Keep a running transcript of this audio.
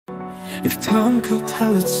If time could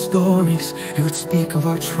tell its stories, it would speak of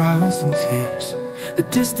our trials and tears. The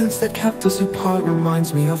distance that kept us apart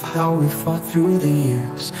reminds me of how we fought through the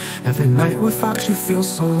years. Every night without you feels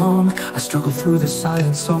so long. I struggle through the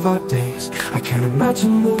silence of our days. I can't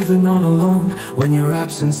imagine moving on alone when your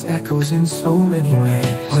absence echoes in so many ways.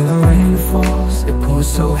 When the rain falls, it pours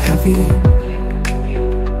so heavy.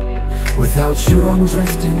 Without you I'm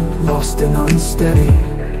drifting, lost and unsteady.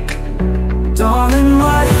 Darling,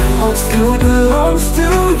 my heart still belongs to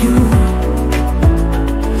you.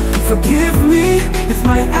 Forgive me if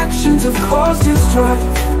my actions have caused you strife.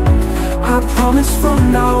 I promise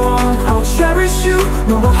from now on I'll cherish you.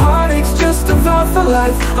 No more heartaches, just a vow for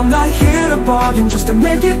life. I'm not here to bargain, just to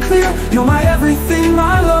make it clear. You're my everything,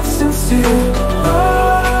 my love sincere.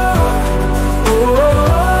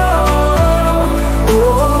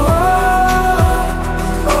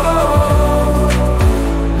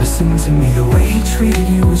 Listen to me, the way he treated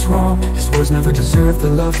you was wrong. His words never deserved the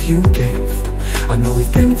love you gave. I know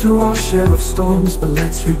we've been through our share of storms, but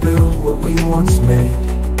let's rebuild what we once made.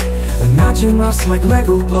 Imagine us like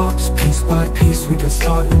Lego blocks, piece by piece we can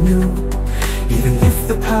start anew. Even if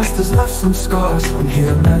the past has left some scars, I'm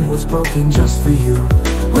here to mend what's broken just for you.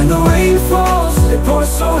 When the rain falls, it pours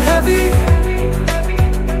so heavy.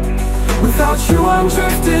 Without you I'm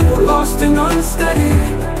drifting, lost and unsteady.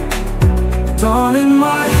 Darling,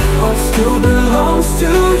 my heart still belongs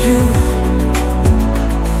to you.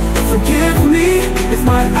 Forgive me if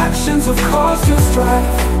my actions have caused you strife.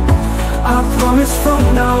 I promise from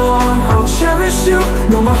now on I'll cherish you.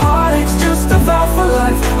 No more heartaches, just a vow for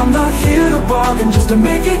life. I'm not here to bargain, just to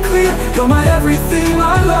make it clear. You're my everything,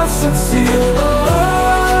 my love sincere.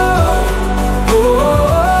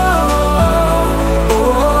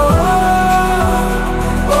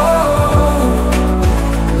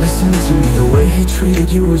 Listen to me, the way he treated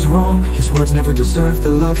you was wrong. His words never deserved the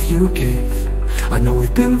love you gave. I know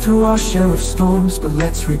we've been through our share of storms, but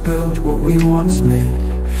let's rebuild what we once made.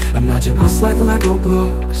 Imagine us like Lego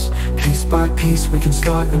blocks, piece by piece we can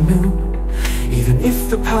start anew. Even if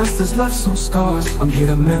the past has left some scars, I'm here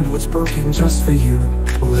to mend what's broken just for you.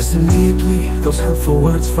 Listen deeply, those hurtful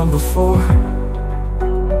words from before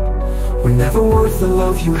were never worth the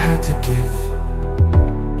love you had to give.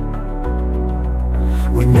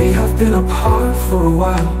 We may have been apart for a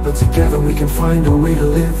while, but together we can find a way to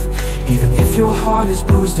live. Even if your heart is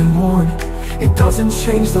bruised and worn, it doesn't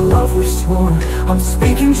change the love we've sworn. I'm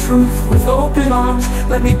speaking truth with open arms.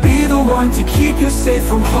 Let me be the one to keep you safe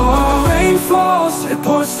from harm. Rain falls, it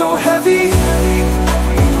pours so heavy.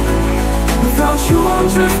 Without you I'm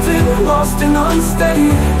drifting, lost and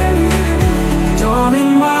unsteady.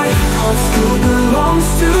 Darling, my heart still belongs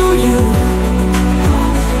to you.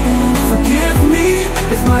 Forgive me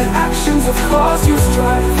if my actions have caused you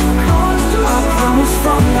strife. I promise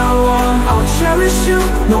from now on I'll cherish you.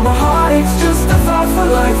 No more heartaches, just a vow for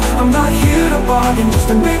life. I'm not here to bargain, just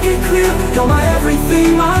to make it clear. You're my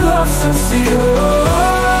everything, my love sincere.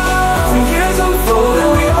 The years unfold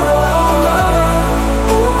and we all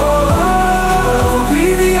will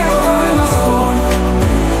be the anchor in the storm.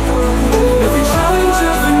 Every challenge,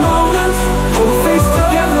 every moment, we'll face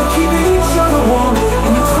together, keeping each other warm.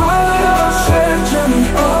 In the twilight of our shared journey,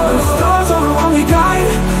 when the stars are our only guide,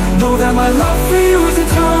 know that my love for you is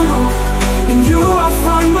eternal. In you I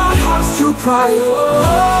find my heart's true pride.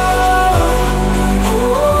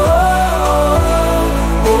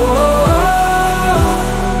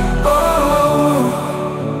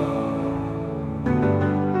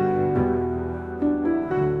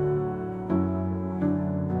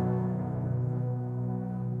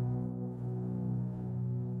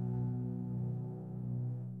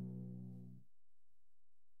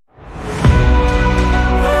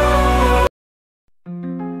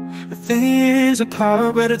 There's a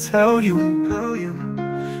part where to tell you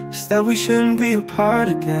is that we shouldn't be apart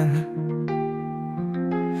again.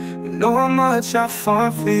 You know how much I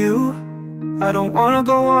fought for you. I don't wanna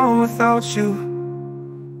go on without you.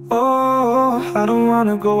 Oh, I don't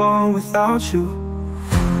wanna go on without you.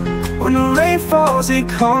 When the rain falls, it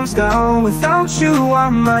comes down. Without you, I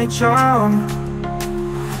might drown.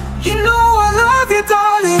 You know I love you,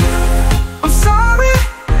 darling. I'm sorry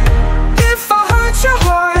if I hurt your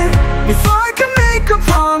heart. If I can make a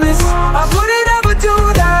promise, I wouldn't ever do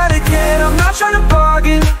that again. I'm not trying to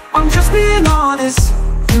bargain, I'm just being honest.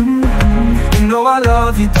 You know I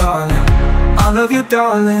love you, darling. I love you,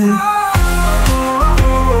 darling.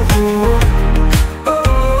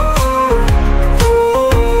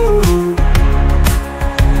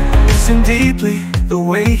 Listen deeply, the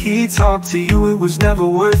way he talked to you, it was never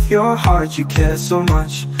worth your heart. You cared so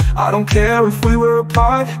much, I don't care if we were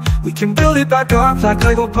apart, we can build it back up like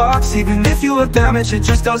Lego blocks. Even if you were damaged, it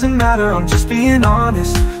just doesn't matter, I'm just being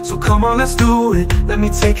honest. So come on, let's do it, let me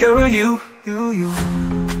take care of you.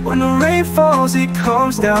 When the rain falls, it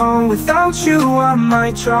comes down. Without you, I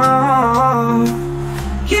might drown.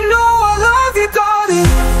 You know I love you, darling.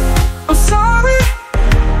 I'm sorry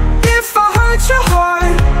if I hurt your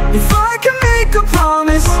heart. If I can make a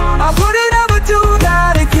promise, I wouldn't ever do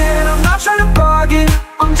that again. I'm not trying to bargain,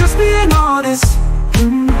 I'm just being honest.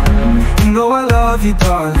 You know I love you,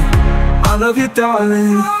 darling. I love you,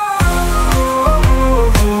 darling.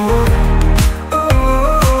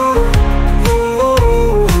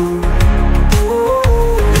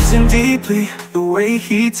 Listen deeply, the way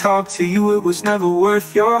he talked to you, it was never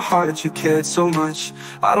worth your heart that you cared so much.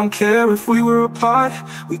 I don't care if we were apart,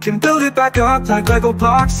 we can build it back up like Lego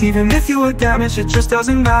blocks. Even if you were damaged, it just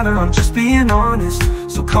doesn't matter, I'm just being honest.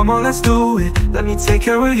 So come on, let's do it, let me take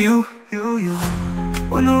care of you.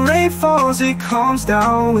 When the rain falls, it comes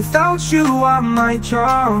down. Without you, I might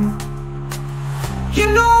drown. You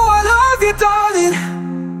know I love you, darling.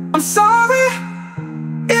 I'm sorry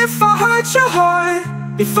if I hurt your heart.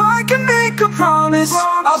 If I can make a promise,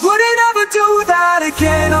 I wouldn't ever do that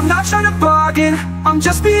again. I'm not trying to bargain, I'm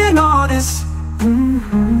just being honest.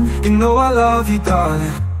 You know I love you,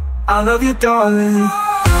 darling. I love you, darling.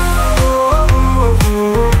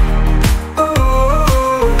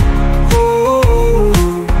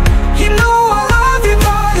 You know I love you,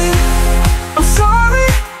 darling. I'm sorry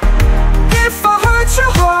if I hurt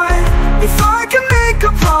your heart. If I can make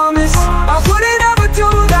a promise, I wouldn't ever do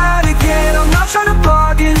that again. I'm not trying to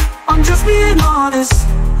bargain, I'm just being honest.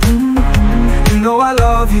 You know I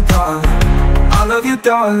love you, darling. I love you,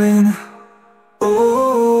 darling.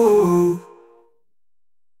 Oh.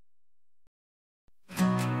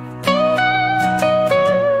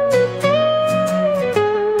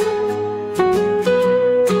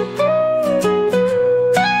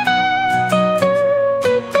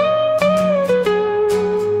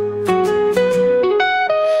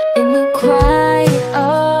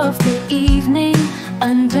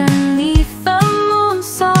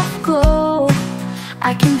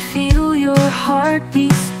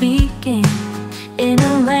 Heartbeat speaking in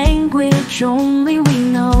a language only we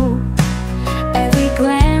know. Every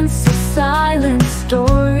glance a silent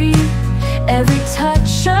story, every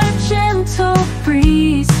touch a gentle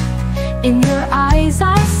breeze. In your eyes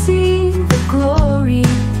I see the glory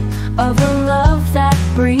of a love that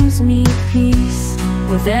brings me peace.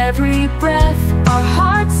 With every breath our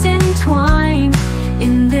hearts entwine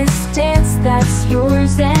in this dance that's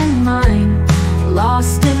yours and mine.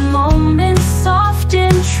 Lost in moments soft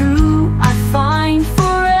and true, I find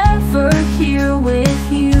forever here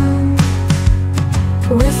with you.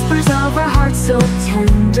 Whispers of our hearts so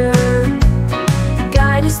tender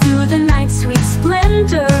guide us through the night's sweet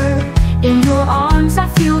splendor. In your arms I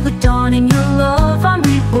feel the dawn, in your love I'm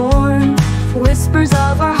reborn. Whispers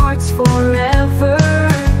of our hearts forever,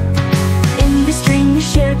 in this dream we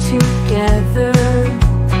share together.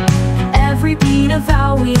 Every beat a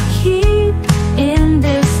vow we keep, in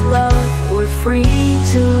this love we're free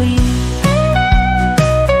to leave.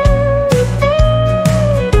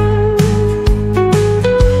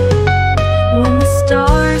 When the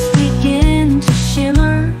stars begin to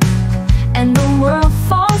shimmer and the world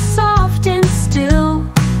falls soft and still,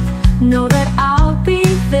 know that I'll be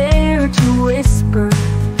there to whisper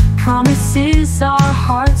promises our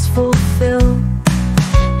hearts fulfill.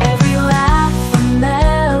 Every laugh a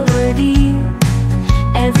melody,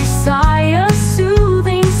 every sigh a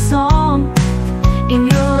soothing song. In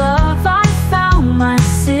your love I found my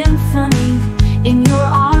symphony, in your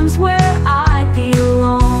arms where I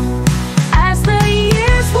belong. As the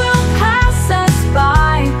years will pass us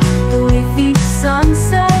by, with each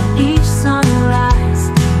sunset, each sunrise,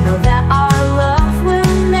 know that our love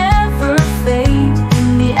will never fade.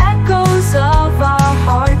 In the echoes of our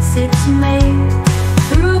hearts it's made.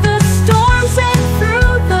 Through the storms and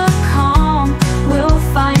through the calm, we'll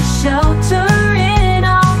find shelter in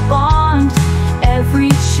our bond.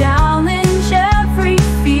 Every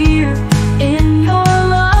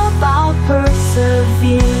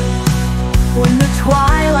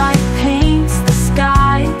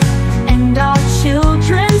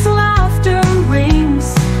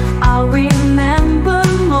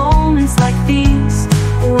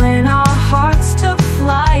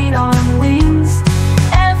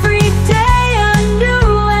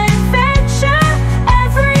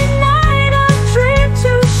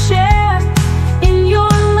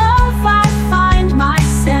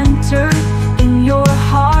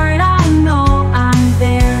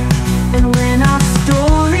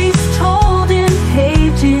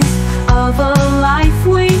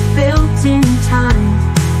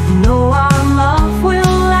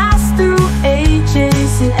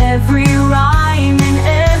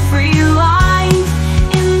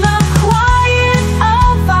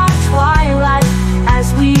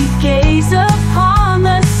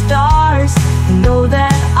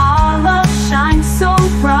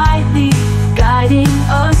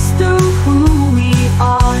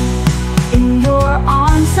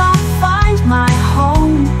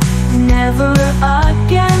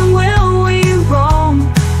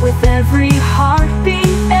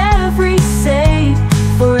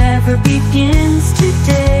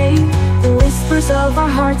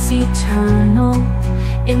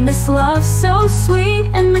this love so sweet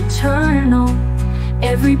and maternal,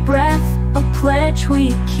 every breath a pledge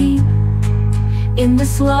we keep. In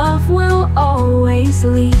this love we'll always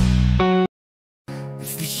lead.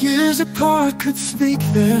 If the years apart could speak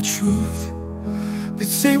their truth, they'd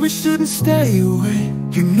say we shouldn't stay away.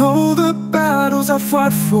 You know the battles I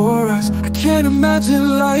fought for us. I can't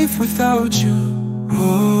imagine life without you.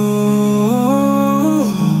 Oh,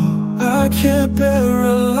 I can't bear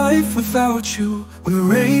a life without you. When the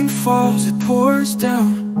rain falls, it pours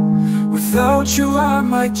down. Without you, I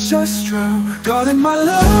might just drown. Darling, my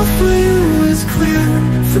love for you is clear.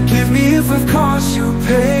 Forgive me if I've caused you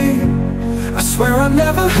pain. I swear I'll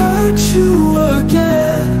never hurt you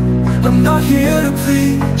again. I'm not here to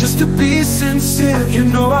plead, just to be sincere. You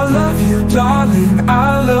know I love you, darling,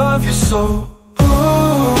 I love you so.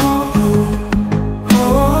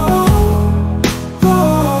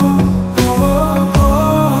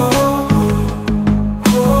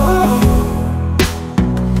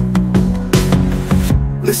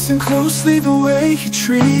 Listen closely, the way he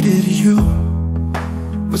treated you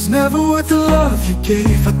was never worth the love you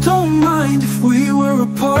gave. I don't mind if we were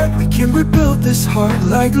apart. We can rebuild this heart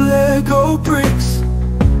like Lego bricks.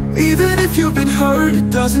 Even if you've been hurt, it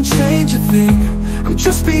doesn't change a thing. I'm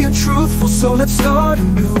just being truthful, so let's start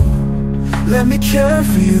anew. Let me care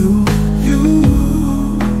for you, you.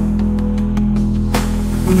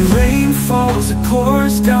 When the rain falls, it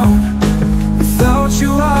pours down. Without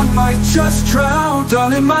you, I might just drown.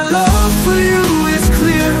 Darling, my love for you is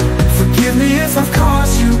clear. Forgive me if I've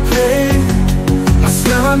caused you pain. I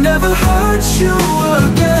swear I'll never hurt you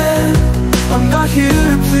again. I'm not here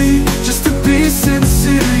to plead, just to be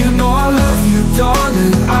sincere. You know I love you,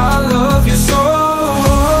 darling, I love you so.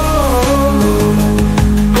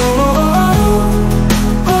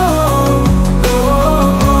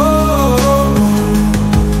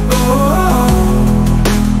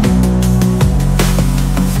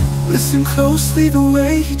 Listen closely, the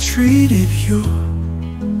way he treated you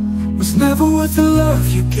was never worth the love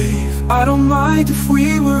you gave. I don't mind if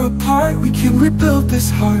we were apart. We can rebuild this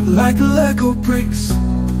heart like Lego bricks.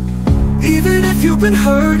 Even if you've been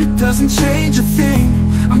hurt, it doesn't change a thing.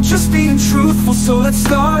 I'm just being truthful, so let's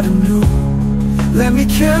start anew. Let me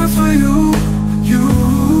care for you, you.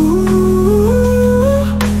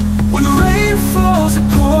 When the rain falls, it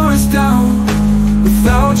pours down.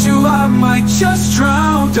 Without you, I might just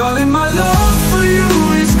drown. Darling, my love for you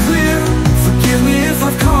is clear. Forgive me if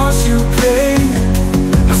I've caused you pain.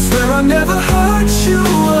 I swear I'll never hurt you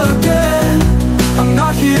again. I'm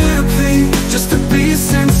not here to plead, just to be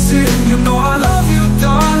sincere. You know I love you,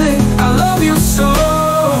 darling, I love you so.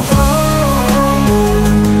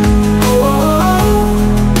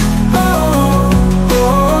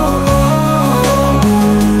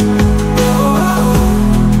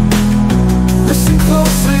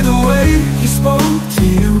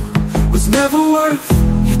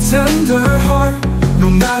 Tender heart, no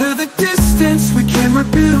matter the distance, we can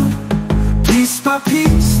rebuild piece by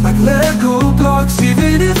piece like Lego blocks.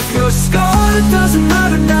 Even if you're scarred, it doesn't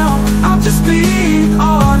matter now. I'm just being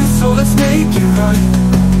honest, so let's make it right.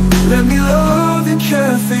 Let me love and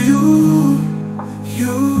care for you,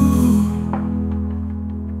 you.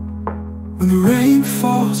 When the rain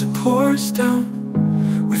falls, it pours down.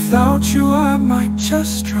 Without you, I might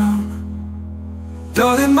just drown.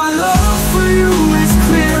 Darling, my love for you is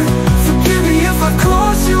clear. Forgive me if I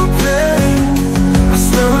cause you pain. I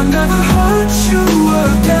swear I'll never hurt you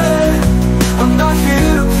again. I'm not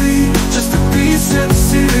here to plead, just to be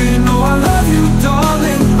sincere. You know I love you,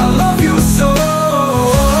 darling, I love you so.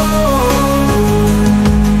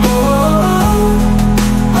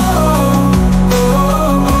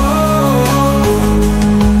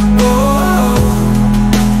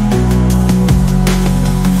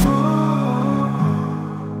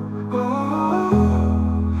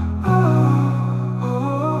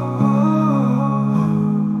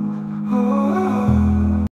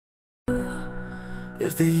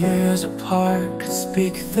 If the years apart could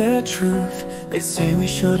speak their truth, they'd say we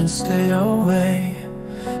shouldn't stay away.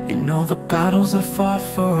 You know the battles I fought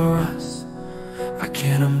for us. I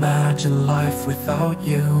can't imagine life without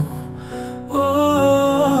you.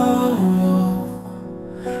 Oh,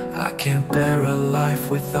 I can't bear a life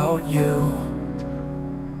without you.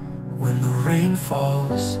 When the rain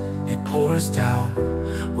falls, it pours down.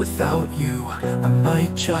 Without you, I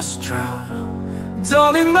might just drown.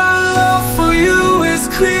 Darling, my love for you is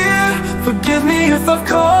clear. Forgive me if I've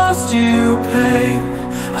caused you pain.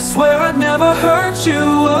 I swear I'd never hurt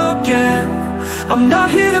you again. I'm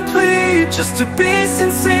not here to plead, just to be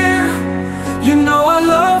sincere. You know I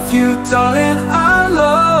love you, darling, I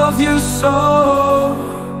love you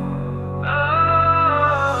so.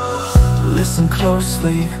 Listen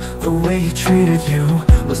closely, the way he treated you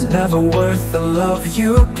was never worth the love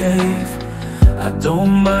you gave. I don't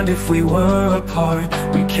mind if we were apart,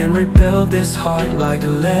 we can rebuild this heart like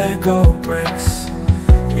Lego bricks.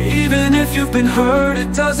 Even if you've been hurt,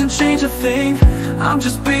 it doesn't change a thing. I'm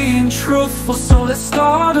just being truthful, so let's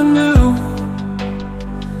start anew.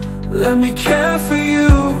 Let me care for you.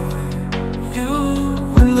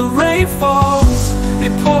 When the rain falls,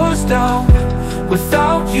 it pours down.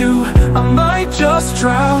 Without you, I might just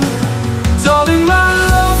drown. Darling, my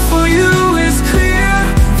love for you is clear.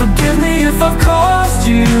 Forgive me if I've caused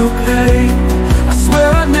you pain. I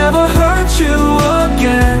swear I'd never hurt you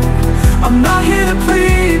again. I'm not here to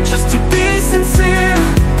plead, just to be sincere.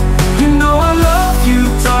 You know I love you,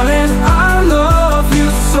 darling, I love you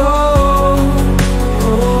so.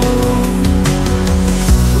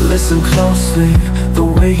 Listen closely, the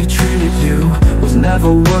way he treated you was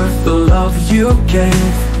never worth the love you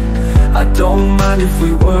gave. I don't mind if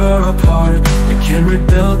we were apart, we can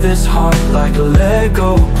rebuild this heart like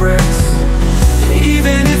Lego bricks.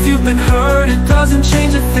 Even if you've been hurt, it doesn't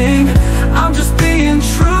change a thing. I'm just being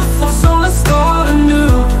truthful, so let's start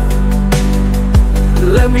anew.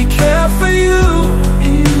 Let me care for you.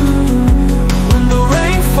 When the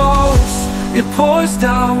rain falls, it pours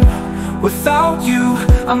down. Without you,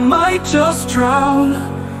 I might just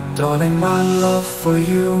drown. Darling, my love for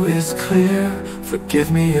you is clear.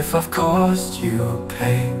 Forgive me if I've caused you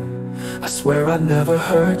pain. I swear I'd never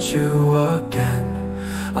hurt you again.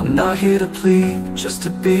 I'm not here to plead, just to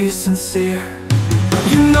be sincere.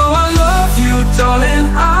 You know I love you, darling,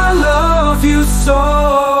 I love you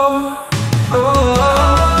so.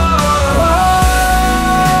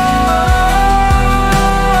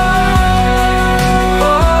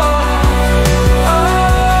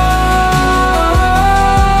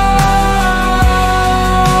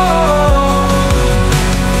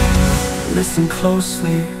 Listen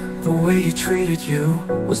closely, the way he treated you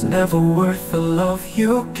was never worth the love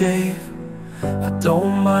you gave. I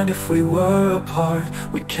don't mind if we were apart,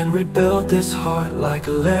 we can rebuild this heart like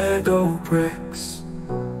Lego bricks.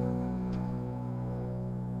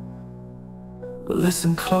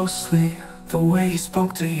 Listen closely, the way he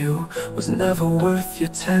spoke to you was never worth your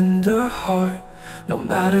tender heart. No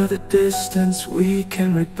matter the distance, we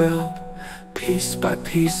can rebuild piece by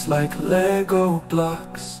piece like Lego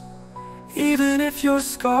blocks. Even if you're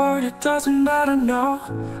scarred, it doesn't matter now.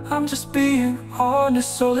 I'm just being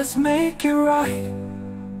honest, so let's make it right.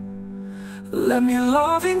 Let me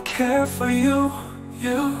love and care for you.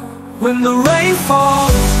 When the rain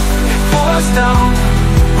falls, it pours down.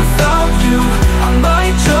 Without you, I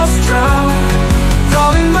might just drown.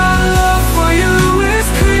 Darling, my love for you is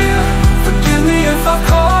clear. Forgive me if I've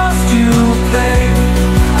caused you pain.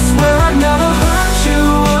 I swear I'd never hurt you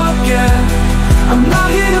again. I'm not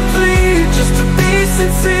here to plead, just to be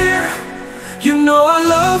sincere. You know I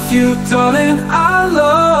love you, darling, I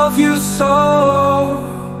love you so.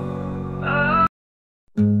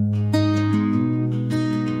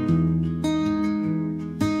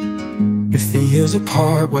 If the years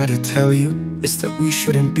apart were to tell you, it's that we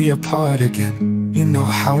shouldn't be apart again. You know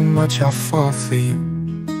how much I fought for you.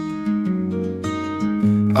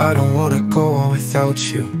 I don't wanna go on without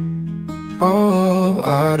you. Oh,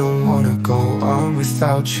 I don't wanna go on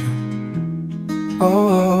without you.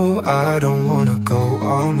 Oh, I don't wanna go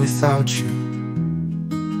on without you.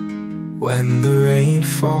 When the rain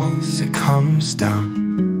falls, it comes down.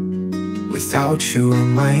 Without you, I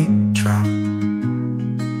might drown.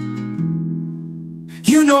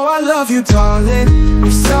 You know I love you, darling.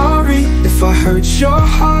 I'm sorry if I hurt your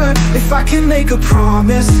heart. If I can make a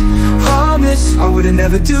promise, I wouldn't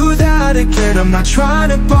never do that again. I'm not trying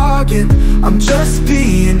to bargain, I'm just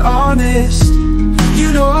being honest.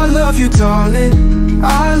 You know I love you, darling,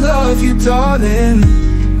 I love you, darling.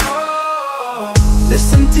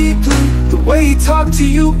 Listen deeply, the way he talked to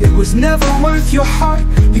you, it was never worth your heart.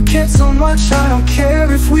 You cared so much, I don't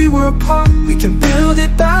care if we were apart. We can build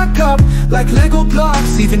it back up like Lego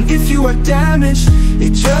blocks. Even if you are damaged,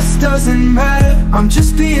 it just doesn't matter. I'm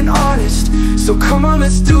just being honest, so come on,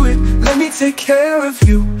 let's do it. Let me take care of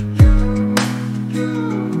you.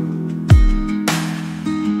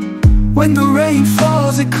 When the rain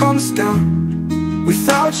falls, it comes down.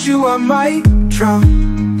 Without you, I might drown.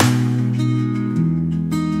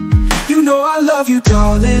 You know I love you,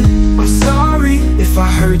 darling. I'm sorry if I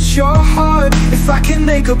hurt your heart. If I can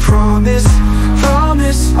make a promise,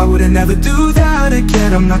 I wouldn't never do that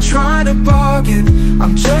again. I'm not trying to bargain,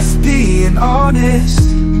 I'm just being honest.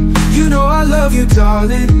 You know I love you,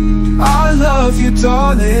 darling, I love you,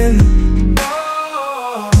 darling.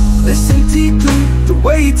 Listen deeply, the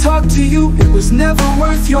way he talked to you, it was never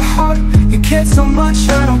worth your heart. You cared so much,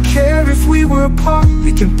 I don't care if we were apart.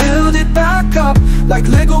 We can build it back up like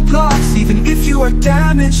Lego blocks. Even if you are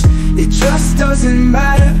damaged, it just doesn't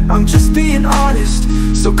matter. I'm just being honest,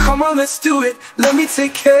 so come on, let's do it. Let me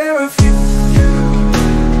take care of you.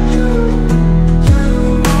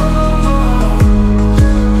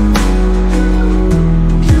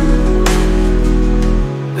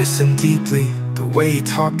 Listen deeply, the way he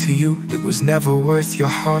talked to you, it was never worth your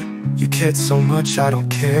heart. You cared so much, I don't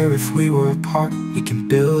care if we were apart. We can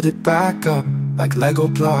build it back up like Lego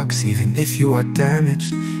blocks. Even if you are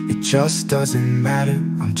damaged, it just doesn't matter.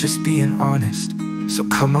 I'm just being honest, so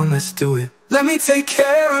come on, let's do it. Let me take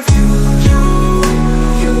care of you.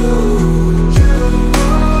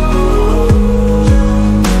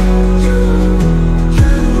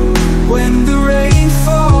 When the rain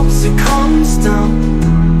falls, it comes down.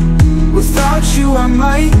 Without you I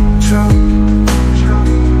might drown.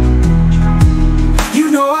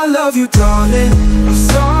 You know I love you, darling. I'm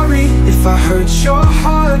sorry if I hurt your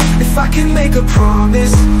heart. If I can make a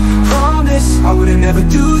promise, I wouldn't never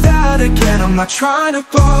do that again. I'm not trying to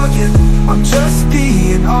bargain, I'm just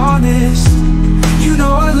being honest. You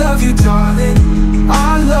know I love you, darling.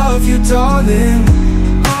 I love you, darling.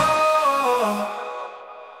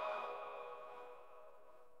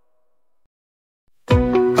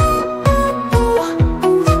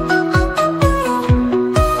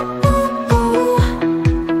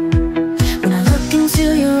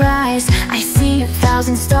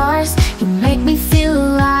 Stars, you make me feel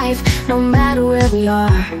alive, no matter where we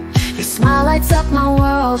are. Your smile lights up my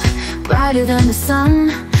world, brighter than the sun.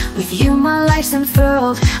 With you my life's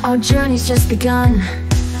unfurled, our journey's just begun.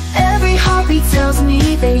 Every heartbeat tells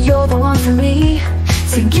me that you're the one for me.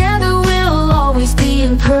 Together we'll always be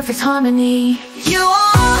in perfect harmony. You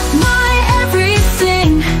are my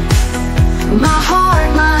everything, my heart,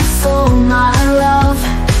 my soul, my love.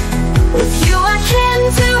 With you I can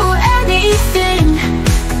do anything.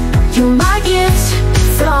 You're my gift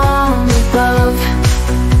from above.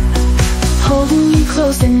 Holding you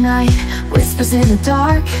close at night, whispers in the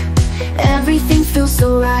dark. Everything feels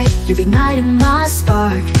so right, you've ignited my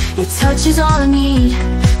spark. Your touch is all I need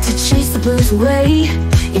to chase the blues away.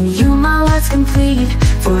 In you my life's complete,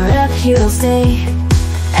 forever here I'll stay.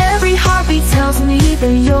 Every heartbeat tells me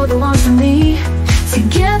that you're the one for me.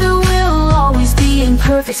 Together we'll always be in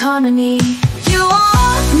perfect harmony. You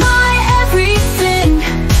are my everything,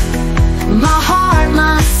 my heart,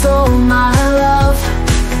 my soul, my love.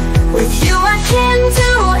 With you I can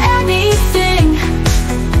do anything.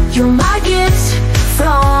 You're my gift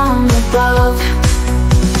from above.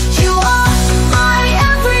 You are my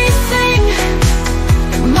everything,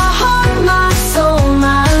 my heart, my soul,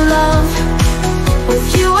 my love. With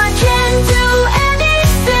you I can do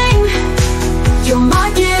anything. You're my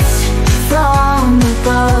gift from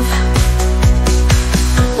above.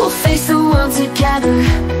 We'll face the world together,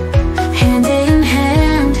 hand in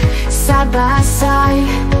hand, side by side.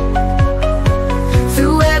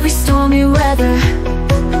 Through every stormy weather,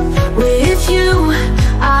 with you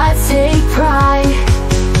I take pride.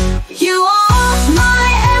 You are my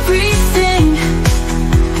everything,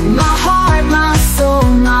 my heart, my soul,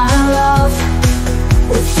 my love.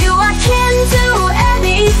 With you I can do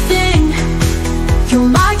anything. You're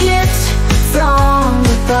my gift from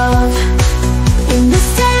above. In this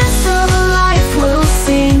dance of life we'll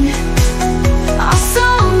sing our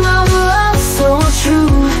song of love so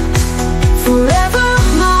true. Forever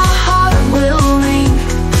my heart will ring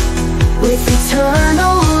with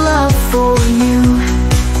eternal love for you.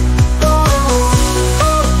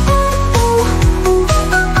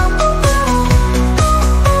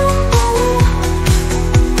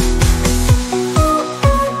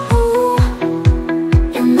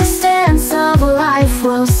 In this dance of life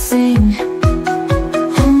we'll sing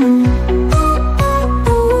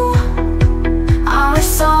our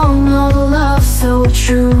song of love so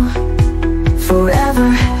true. Forever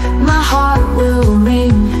my heart will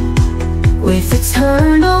ring with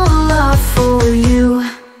eternal love for you.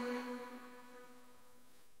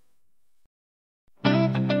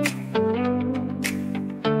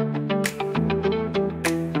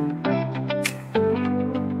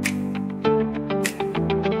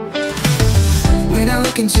 When I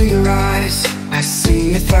look into your eyes, I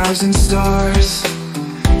see 1,000 stars.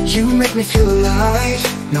 You make me feel alive,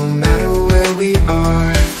 no matter where we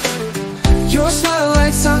are. Your smile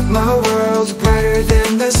lights up my world, brighter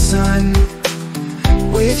than the sun.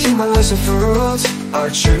 With you my life's unfurled, our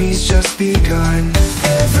journey's just begun.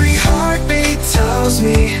 Every heartbeat tells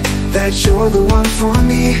me that you're the one for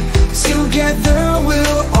me. Together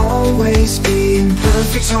we'll always be in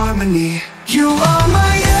perfect harmony. You are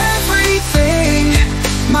my everything,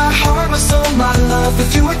 my heart, my soul, my love.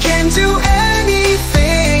 With you I can do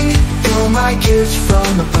anything. You're my gift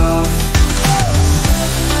from above.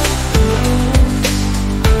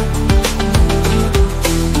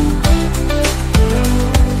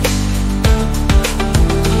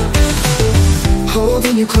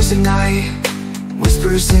 Holding you close at night,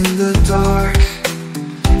 whispers in the dark.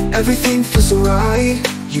 Everything feels so right,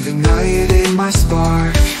 you've ignited my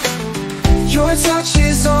spark. Your touch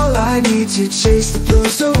is all I need to chase the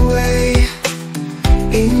blues away.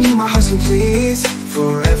 In you my heart's complete,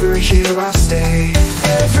 forever here I'll stay.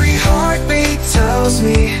 Every heartbeat tells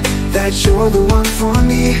me that you're the one for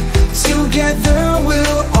me. Together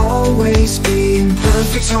we'll always be in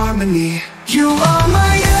perfect harmony. You are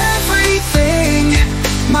my everything,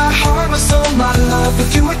 my heart, my soul, my love.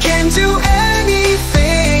 With you I can do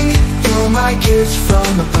anything. You're my gift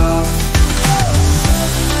from above.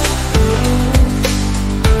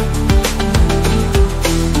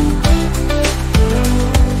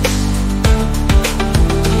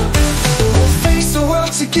 We'll face the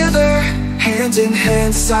world together, hand in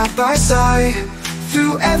hand, side by side.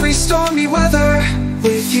 Through every stormy weather,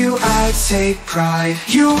 with you I take pride.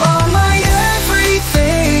 You are my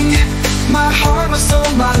everything, my heart, my soul,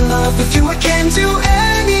 my love. With you I can do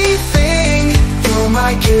anything. You're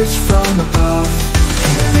my gift from above.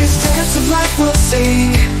 In this dance of life we'll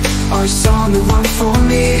sing our song, the one for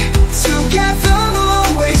me. Together we'll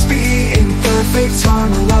always be in perfect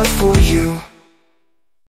harmony, love for you.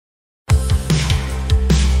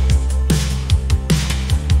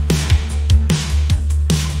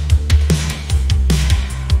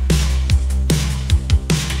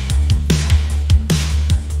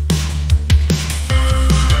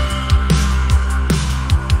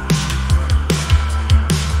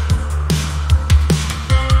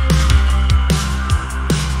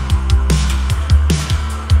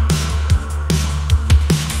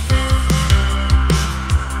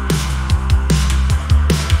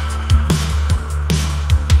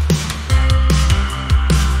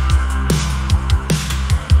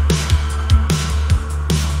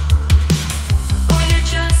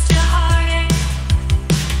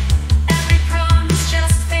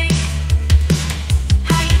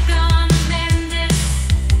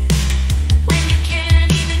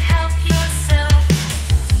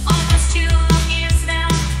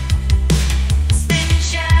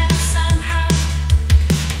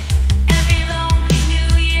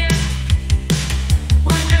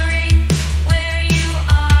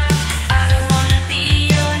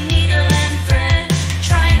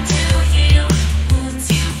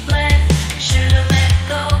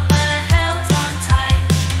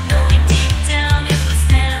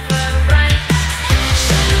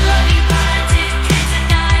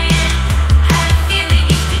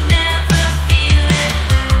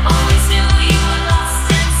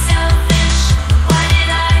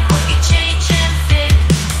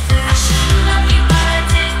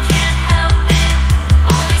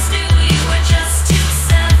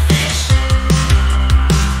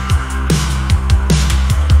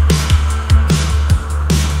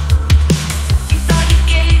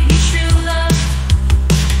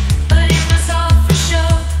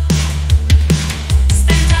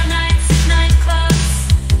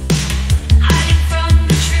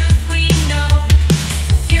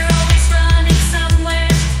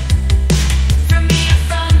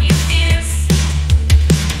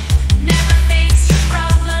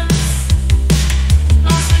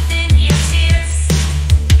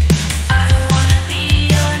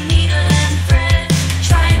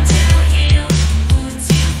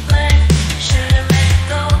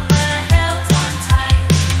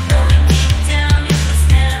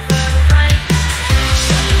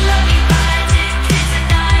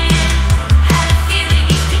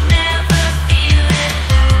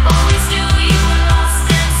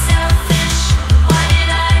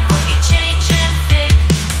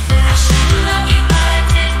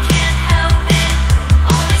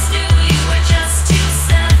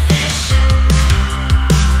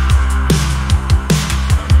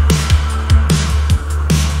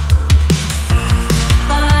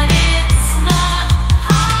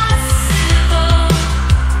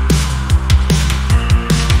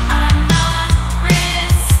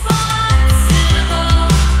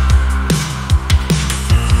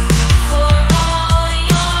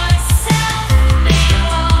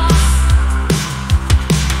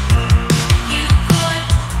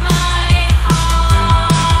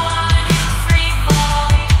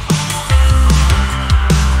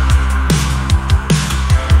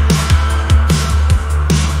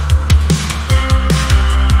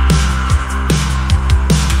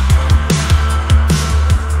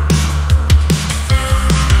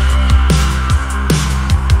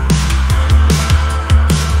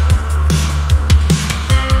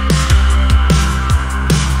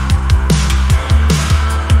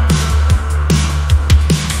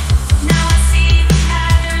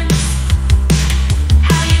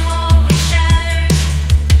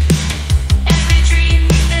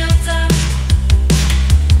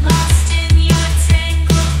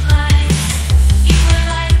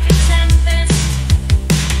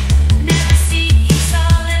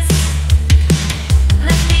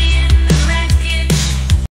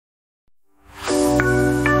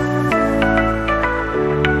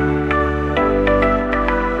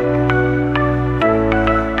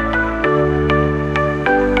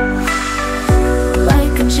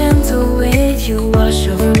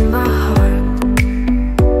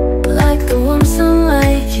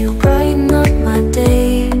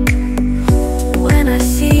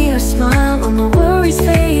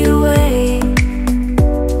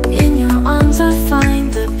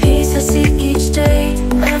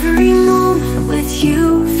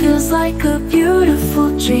 feels like a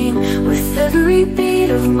beautiful dream. With every beat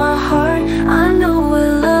of my heart, I know what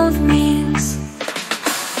love means.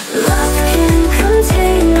 Love can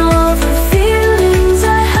contain all the feelings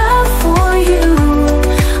I have for you.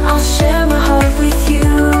 I'll share my heart with you.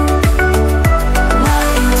 My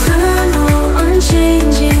eternal,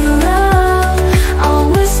 unchanging love, I'll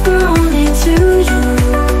whisper only to you.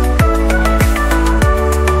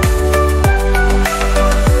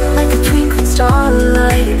 Like a twinkling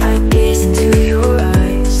starlight, I gaze into your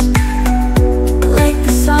eyes. Like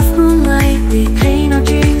the soft moonlight, we paint our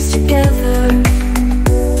dreams together.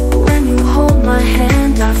 When you hold my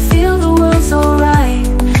hand, I feel the world's alright.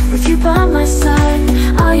 With you by my side,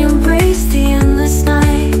 I embrace the endless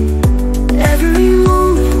night. Every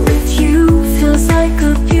moment with you feels like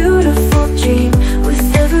a beautiful dream. With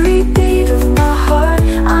every beat of my heart,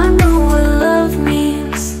 I know what love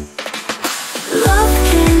means. Love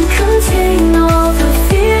can contain all the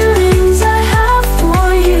feelings I have for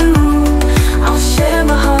you. I'll share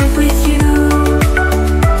my heart with you.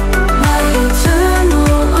 My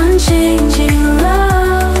eternal, unchanging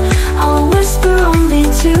love, I'll whisper only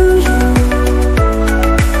to you.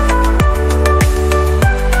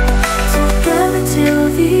 Together till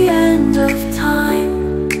the end of time,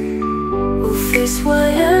 we'll face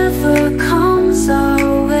whatever comes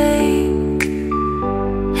our way.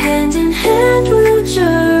 Hand in hand we'll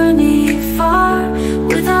journey far,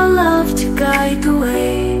 with our love to guide the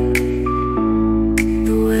way.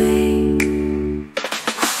 The way.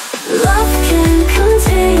 Love can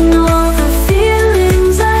contain all the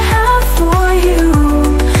feelings I have for you.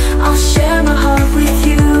 I'll share my heart with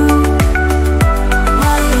you.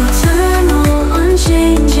 My eternal,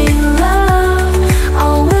 unchanging love,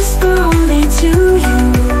 I'll whisper only to you.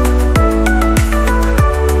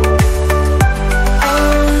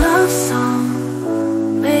 Our love song,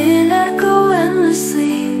 may it echo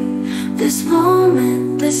endlessly. This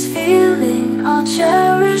moment, this feeling, I'll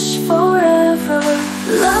cherish forever.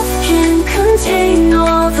 Love can contain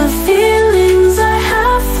all the feelings I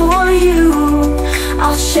have for you.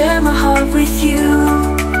 I'll share my heart with you.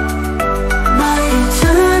 My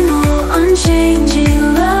eternal, unchanging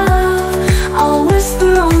love, I'll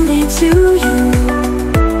whisper only to you.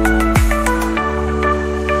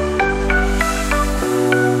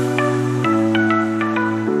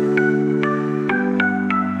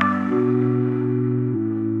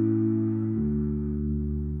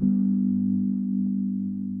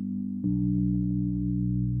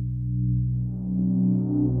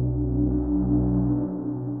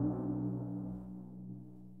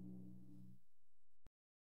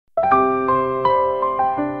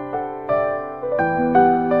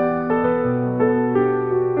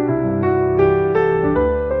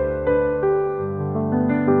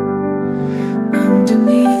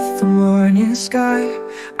 Underneath the morning sky,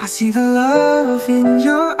 I see the love in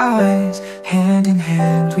your eyes. Hand in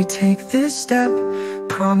hand we take this step,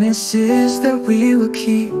 promises that we will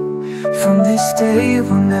keep. From this day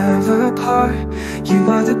we'll never part. You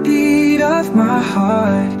are the beat of my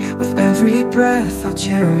heart. With every breath I'll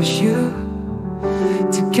cherish you.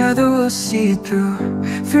 Together we'll see it through.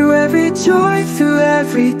 Through every joy, through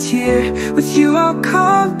every tear. With you I'll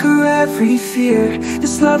conquer every fear.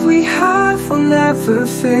 This love we have will never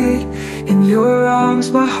fade. In your arms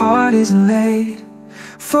my heart is laid.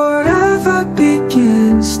 Forever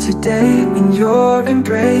begins today. In your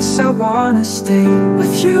embrace I wanna stay.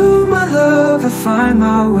 With you my love I find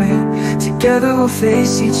my way. Together we'll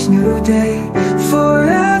face each new day.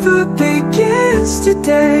 Forever begins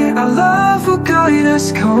today. Our love will guide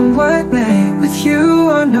us come what may. With you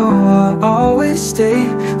I know I'll always stay.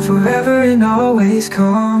 Forever and always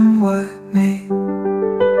come what may.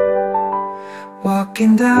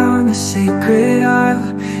 Walking down a sacred aisle,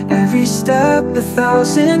 every step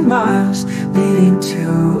 1,000 miles, leading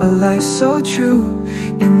to a life so true.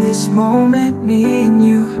 In this moment, me and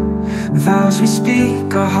you, vows we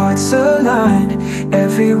speak, our hearts align.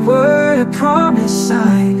 Every word a promise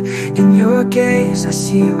signed. In your gaze I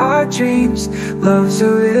see our dreams. Love's a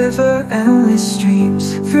river, endless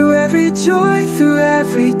streams. Through every joy, through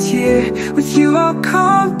every tear. With you I'll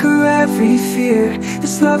conquer every fear.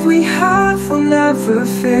 This love we have will never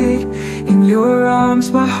fade. In your arms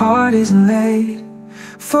my heart is laid.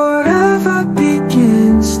 Forever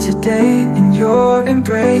begins today. In your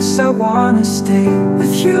embrace I wanna stay.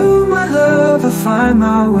 With you my love I find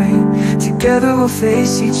my way. Together we'll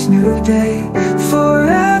face each new day.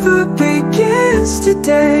 Forever begins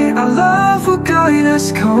today. Our love will guide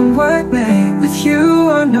us come what may. With you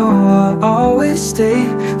I know I'll always stay.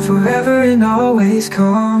 Forever and always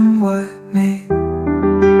come what may.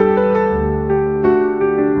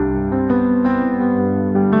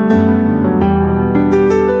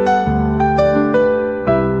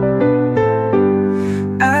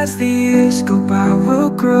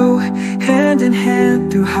 grow, hand in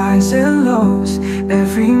hand through highs and lows.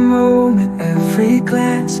 Every moment, every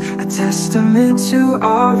glance, a testament to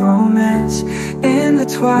our romance. In the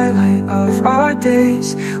twilight of our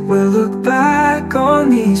days, we'll look back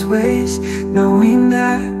on these ways, knowing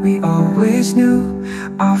that we always knew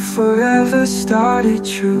our forever started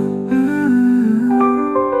true.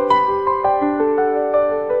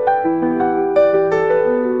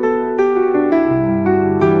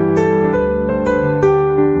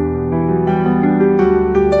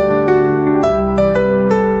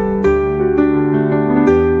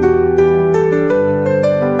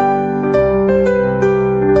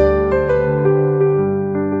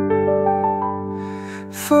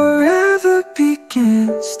 Forever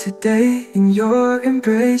begins today. In your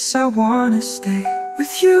embrace I wanna stay.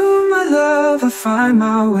 With you, my love, I find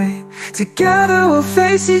my way. Together we'll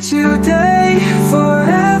face each new day.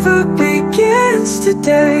 Forever begins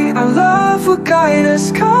today. Our love will guide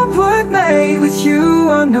us, come what may. With you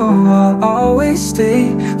I know I'll always stay.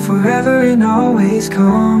 Forever and always,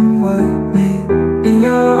 come what may. In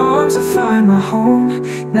your arms I find my home.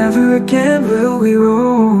 Never again will we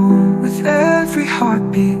roam. With every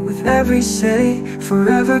heartbeat, with every say,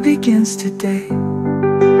 forever begins today.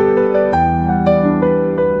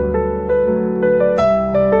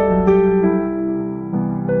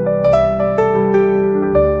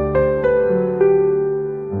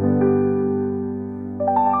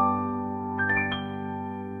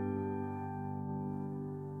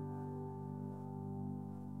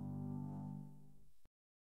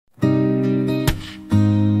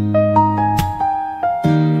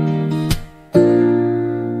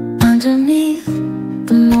 Underneath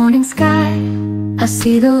the morning sky, I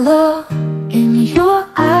see the love in your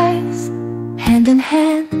eyes. Hand in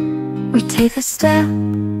hand, we take a step.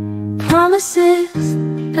 Promises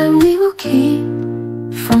that we will keep.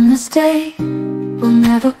 From this day, we'll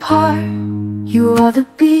never part. You are the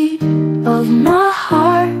beat of my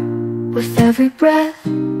heart. With every breath,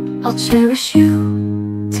 I'll cherish you.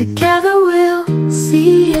 Together we'll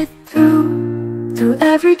see it through. Through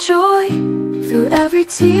every joy, through every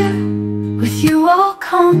tear. With you I'll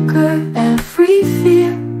conquer every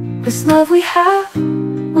fear. This love we have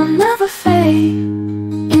will never fade.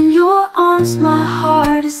 In your arms my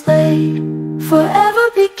heart is laid. Forever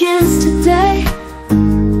begins today.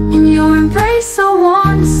 In your embrace I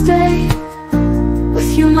wanna stay.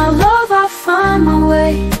 With you my love I'll find my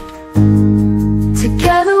way.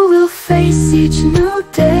 Together we'll face each new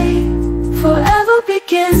day. Forever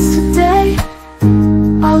begins today.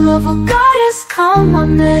 Our love will guide us, come what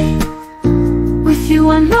may. With you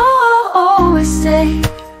I know I'll always stay.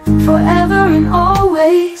 Forever and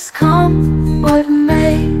always, come what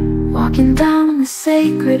may. Walking down the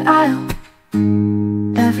sacred aisle,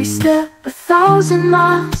 every step 1,000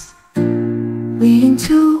 miles, leading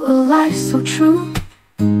to a life so true.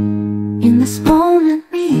 In this moment,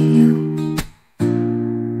 me and you,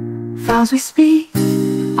 vows we speak,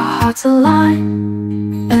 our hearts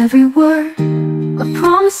align. Every word, a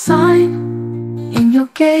promise sign. In your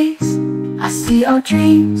gaze, I see our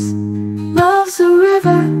dreams. Love's a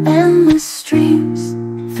river, endless streams.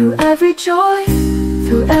 Through every joy,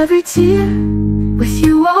 through every tear. With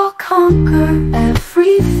you I'll conquer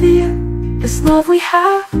every fear. This love we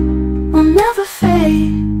have will never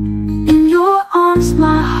fade. In your arms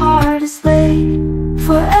my heart is laid.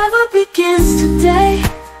 Forever begins today.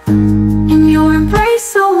 In your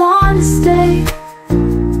embrace I wanna stay.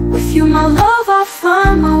 With you my love I'll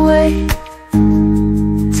find my way.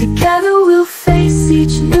 Together we'll face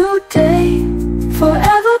each new day.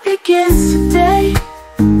 Forever begins today.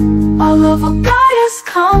 Our love will guide us,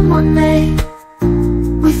 come what may.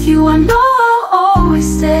 With you I know I'll always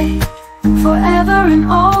stay. Forever and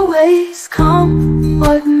always, come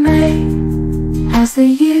what may. As the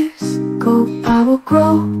years go by we'll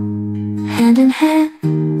grow, hand in hand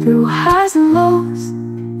through highs and lows.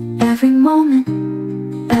 Every moment,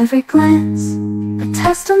 every glance, a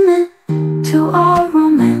testament to our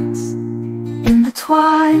romance. In the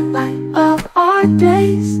twilight of our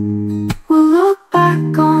days, we'll look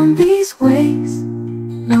back on these ways,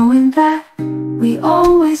 knowing that we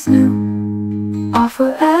always knew our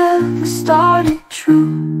forever started true.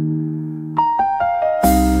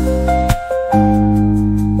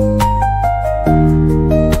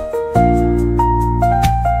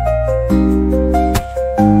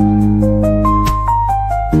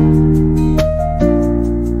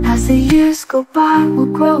 As the years go by, we'll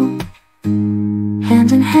grow,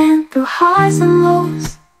 hand in hand through highs and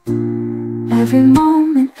lows. Every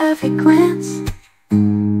moment, every glance,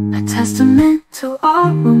 a testament to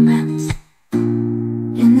our romance.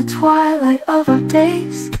 In the twilight of our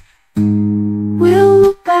days, we'll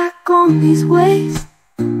look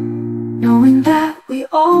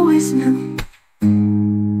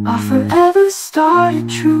are forever started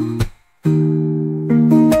true.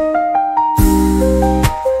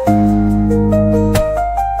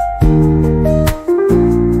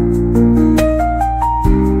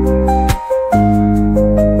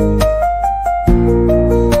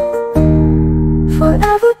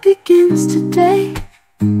 Forever begins today.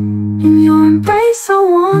 In your embrace I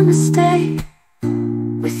wanna stay.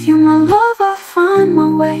 With you my love I find my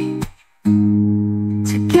way.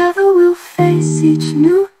 Together we'll face each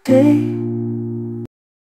new day.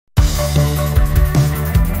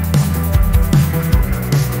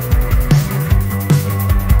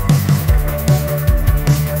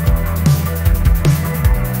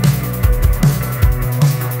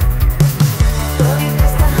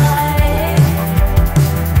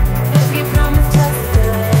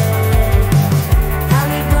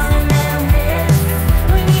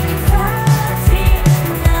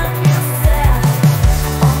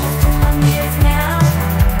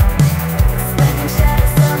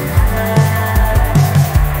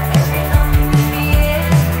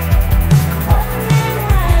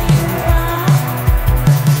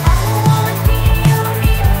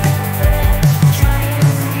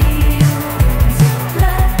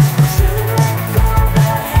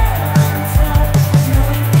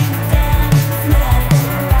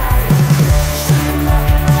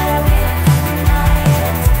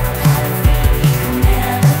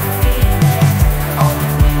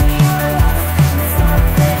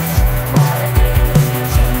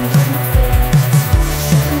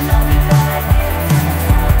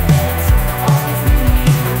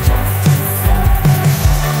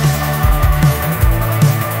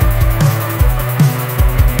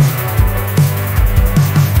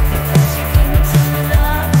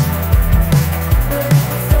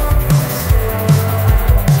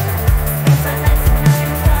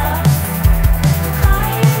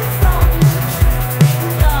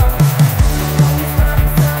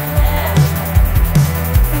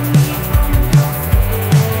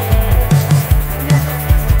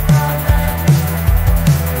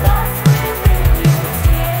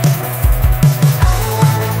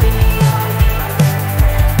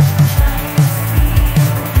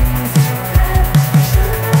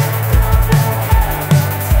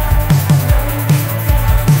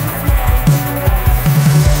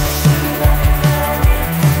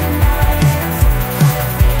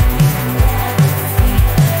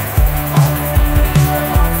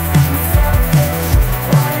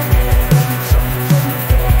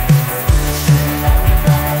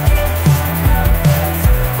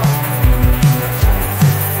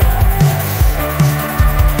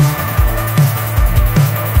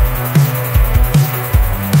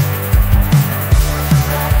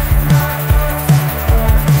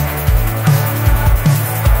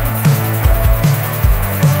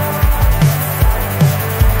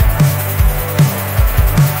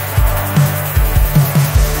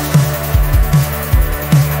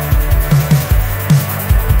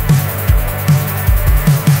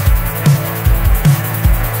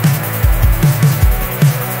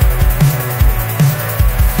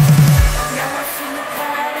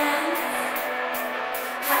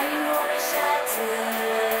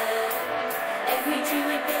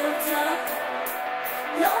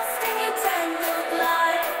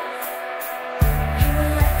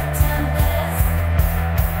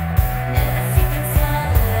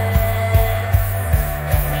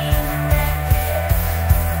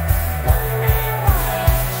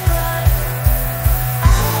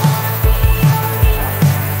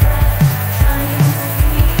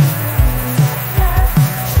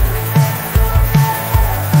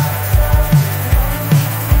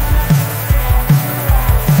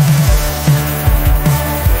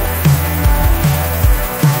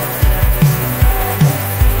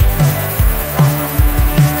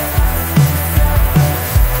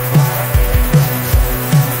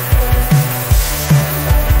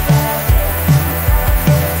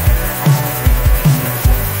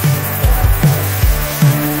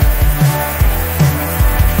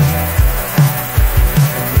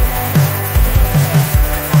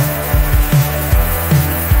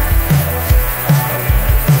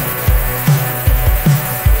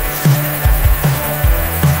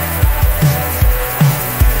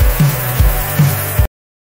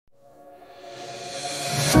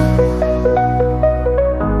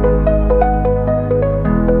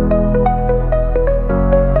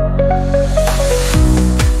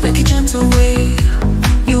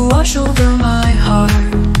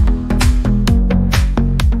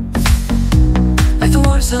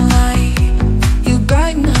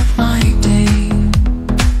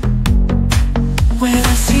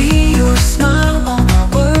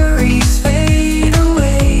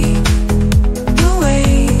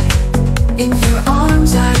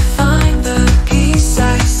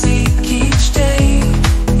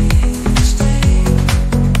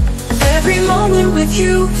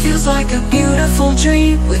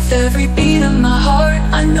 With every beat of my heart,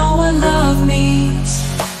 I know what love means.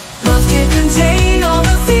 Love can't contain all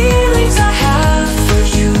the feelings I have for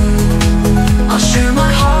you. I'll share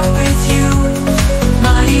my heart with you,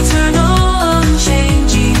 my eternal,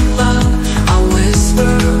 unchanging love. I'll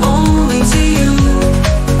whisper only to you.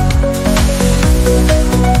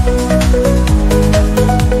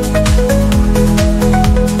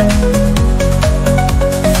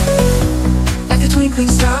 Like a twinkling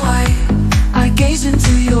starlight, I gaze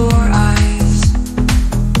into your eyes.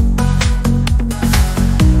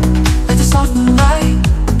 Like the soft moonlight,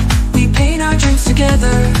 we paint our dreams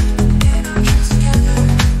together.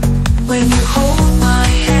 When you hold my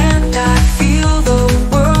hand, I feel the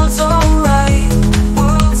world's alright.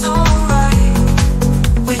 World's alright.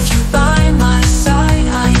 With you by my side,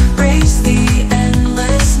 I embrace the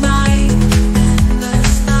endless night.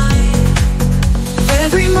 Endless night.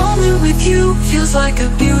 Every moment with you feels like a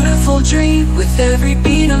beautiful dream. With every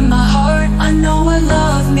beat of my heart, I know what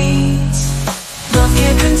love means. Love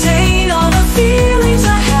can't contain all the feelings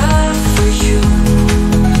I have for you.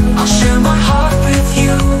 I'll share my heart with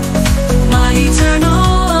you, my eternal,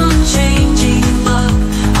 unchanging love.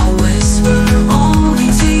 I'll whisper only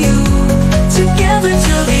to you. Together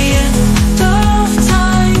till the end of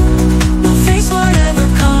time, we'll face whatever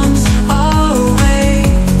comes our way.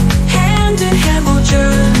 Hand in hand we'll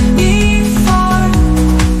journey far,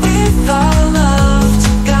 with our love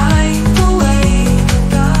to guide the way.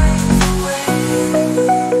 Guide the way.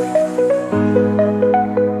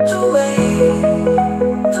 The way.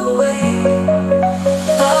 The way.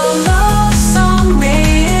 A love song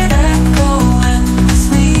made echo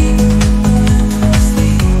endlessly.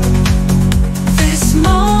 This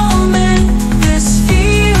moment, this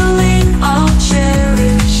feeling I'll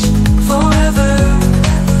cherish forever.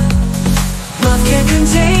 Love can't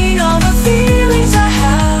contain all the feelings I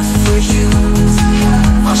have for you.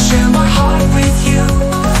 I'll share my heart with you,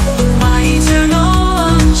 my eternal,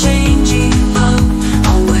 unchanging love.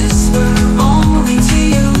 I'll whisper only to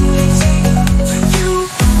you.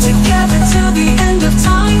 Together till the end of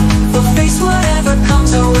time, we'll face whatever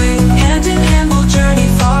comes our way. Hand in hand we'll journey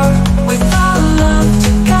far, with our love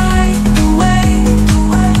to guide the way.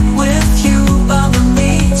 With you, I'll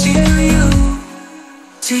lead to you.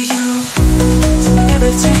 To you.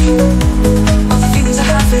 Everything, all the feelings I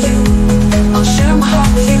have for you, I'll share my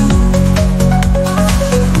heart with you.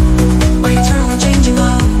 My eternal changing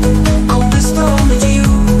love, I'll whisper only to you.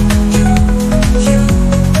 You,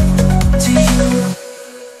 to you.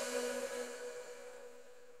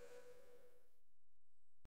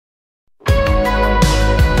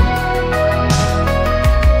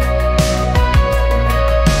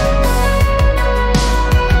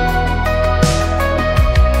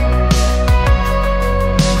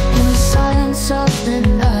 In the silence of the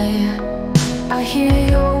night, I hear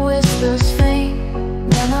your whispers faint.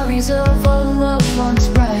 Memories of a love once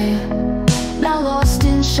bright, now lost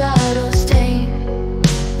in shadows ta'en.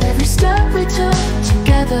 Every step we took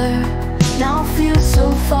together now feels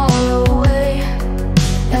so far away.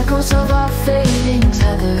 Echoes of our fading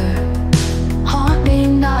tether haunt me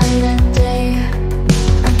night and day.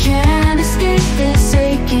 I can't escape this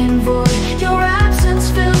aching void. Your absence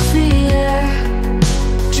fills the air.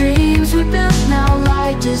 Dreams we built now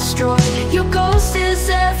lie destroyed. Your ghost is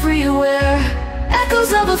everywhere.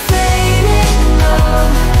 Echoes of a fading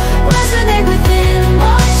love resonate within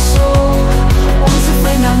my soul. Once a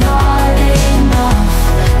flame, now not enough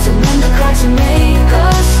to mend the cracks and make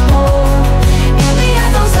us whole. In the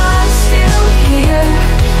echoes I still hear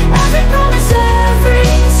every promise, every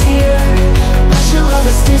tear. But your love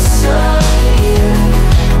has disappeared,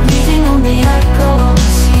 leaving only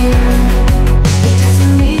echoes here.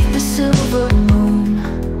 Beneath the silver moon,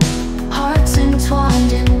 hearts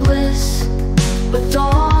entwined in bliss. But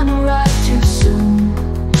dawn arrived too soon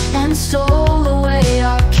and stole away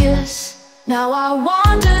our kiss. Now I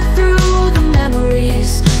wander through the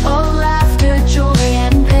memories of laughter, joy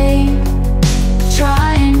and pain,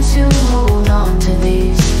 trying to hold on to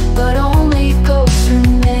these, but only ghosts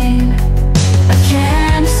remain. I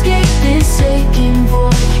can't escape this aching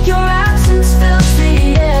void. Your absence fills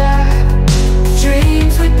the air.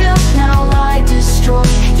 Dreams we built now lie destroyed.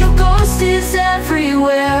 Your ghost is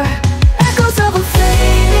everywhere. Echoes of a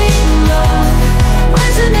fading love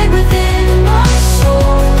resonate within my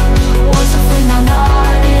soul. Once a flame, now not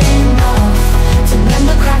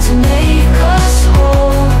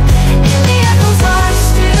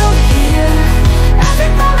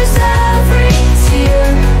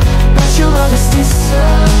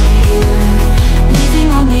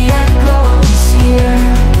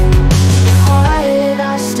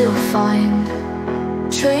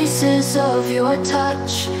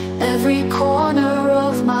Every corner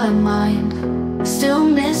of my mind still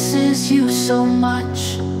misses you so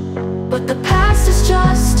much. But the past is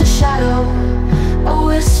just a shadow, a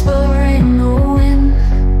whisper in the wind.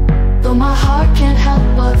 Though my heart can't help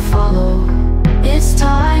but follow, it's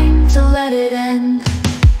time to let it end.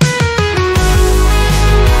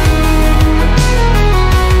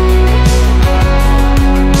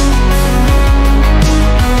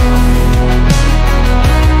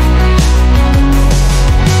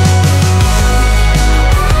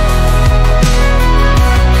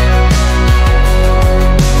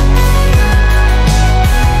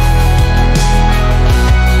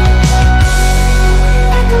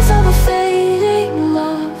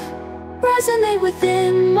 Resonate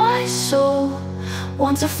within my soul.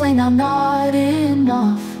 Once a flame, now not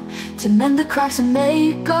enough to mend the cracks and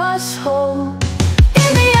make us whole.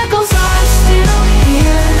 In the echoes I still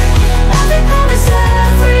hear every promise,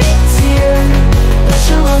 every tear. But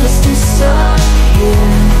you'll always disappear,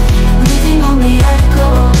 leaving only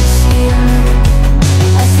echoes here.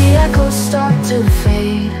 As the echoes start to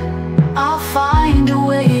fade, I'll find a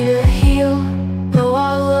way to heal. Though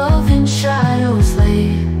our love in shadows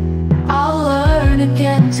lay, I'll learn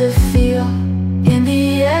again to feel. In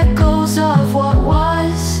the echoes of what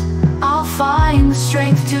was, I'll find the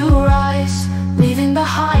strength to rise, leaving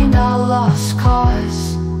behind our lost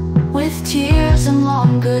cause, with tears and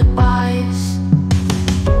long goodbyes.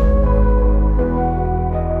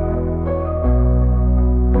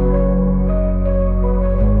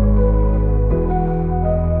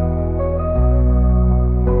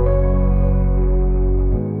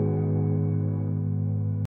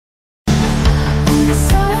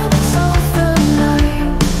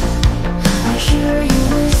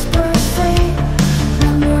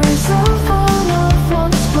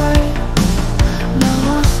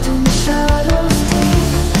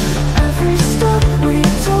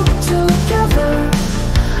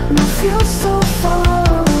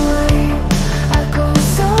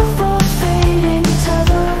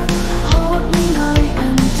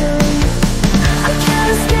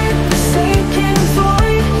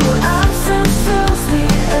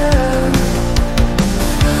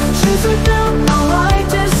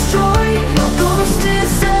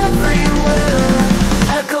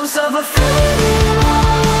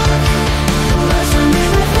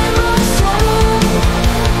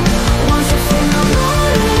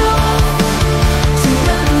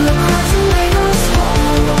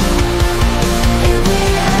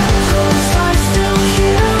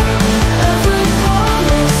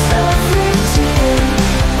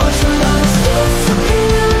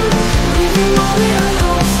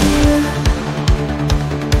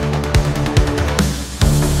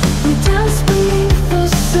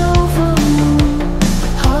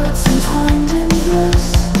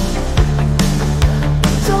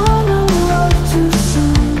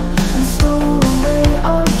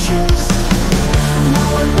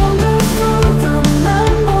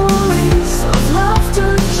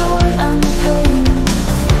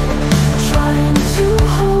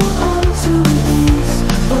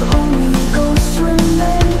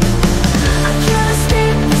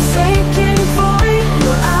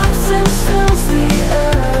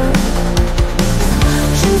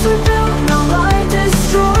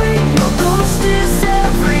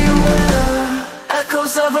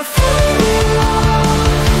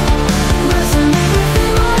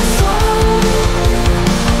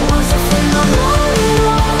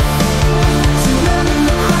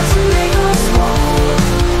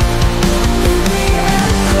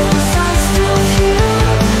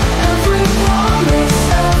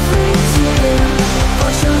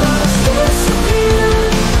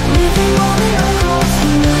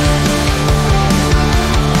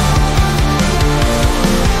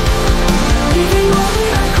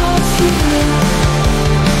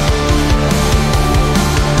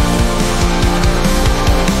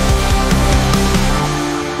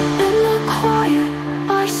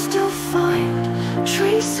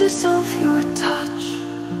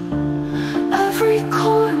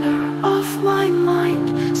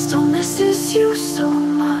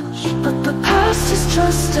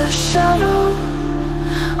 just a shadow,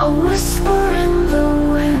 a whisper in the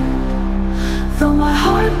wind. Though my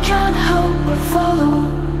heart can't help but follow,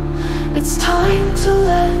 it's time to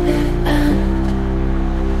let it end.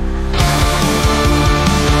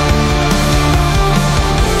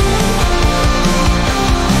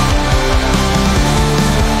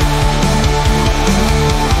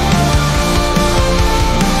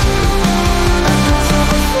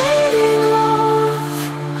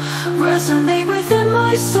 Resonate within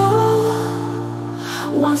my soul.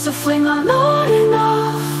 Once a fling, I'm not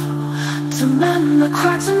enough to mend the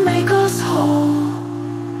cracks and make us whole.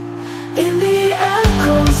 In the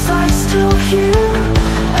echoes I still hear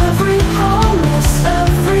every promise,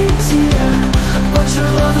 every tear, but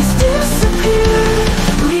your love has disappeared.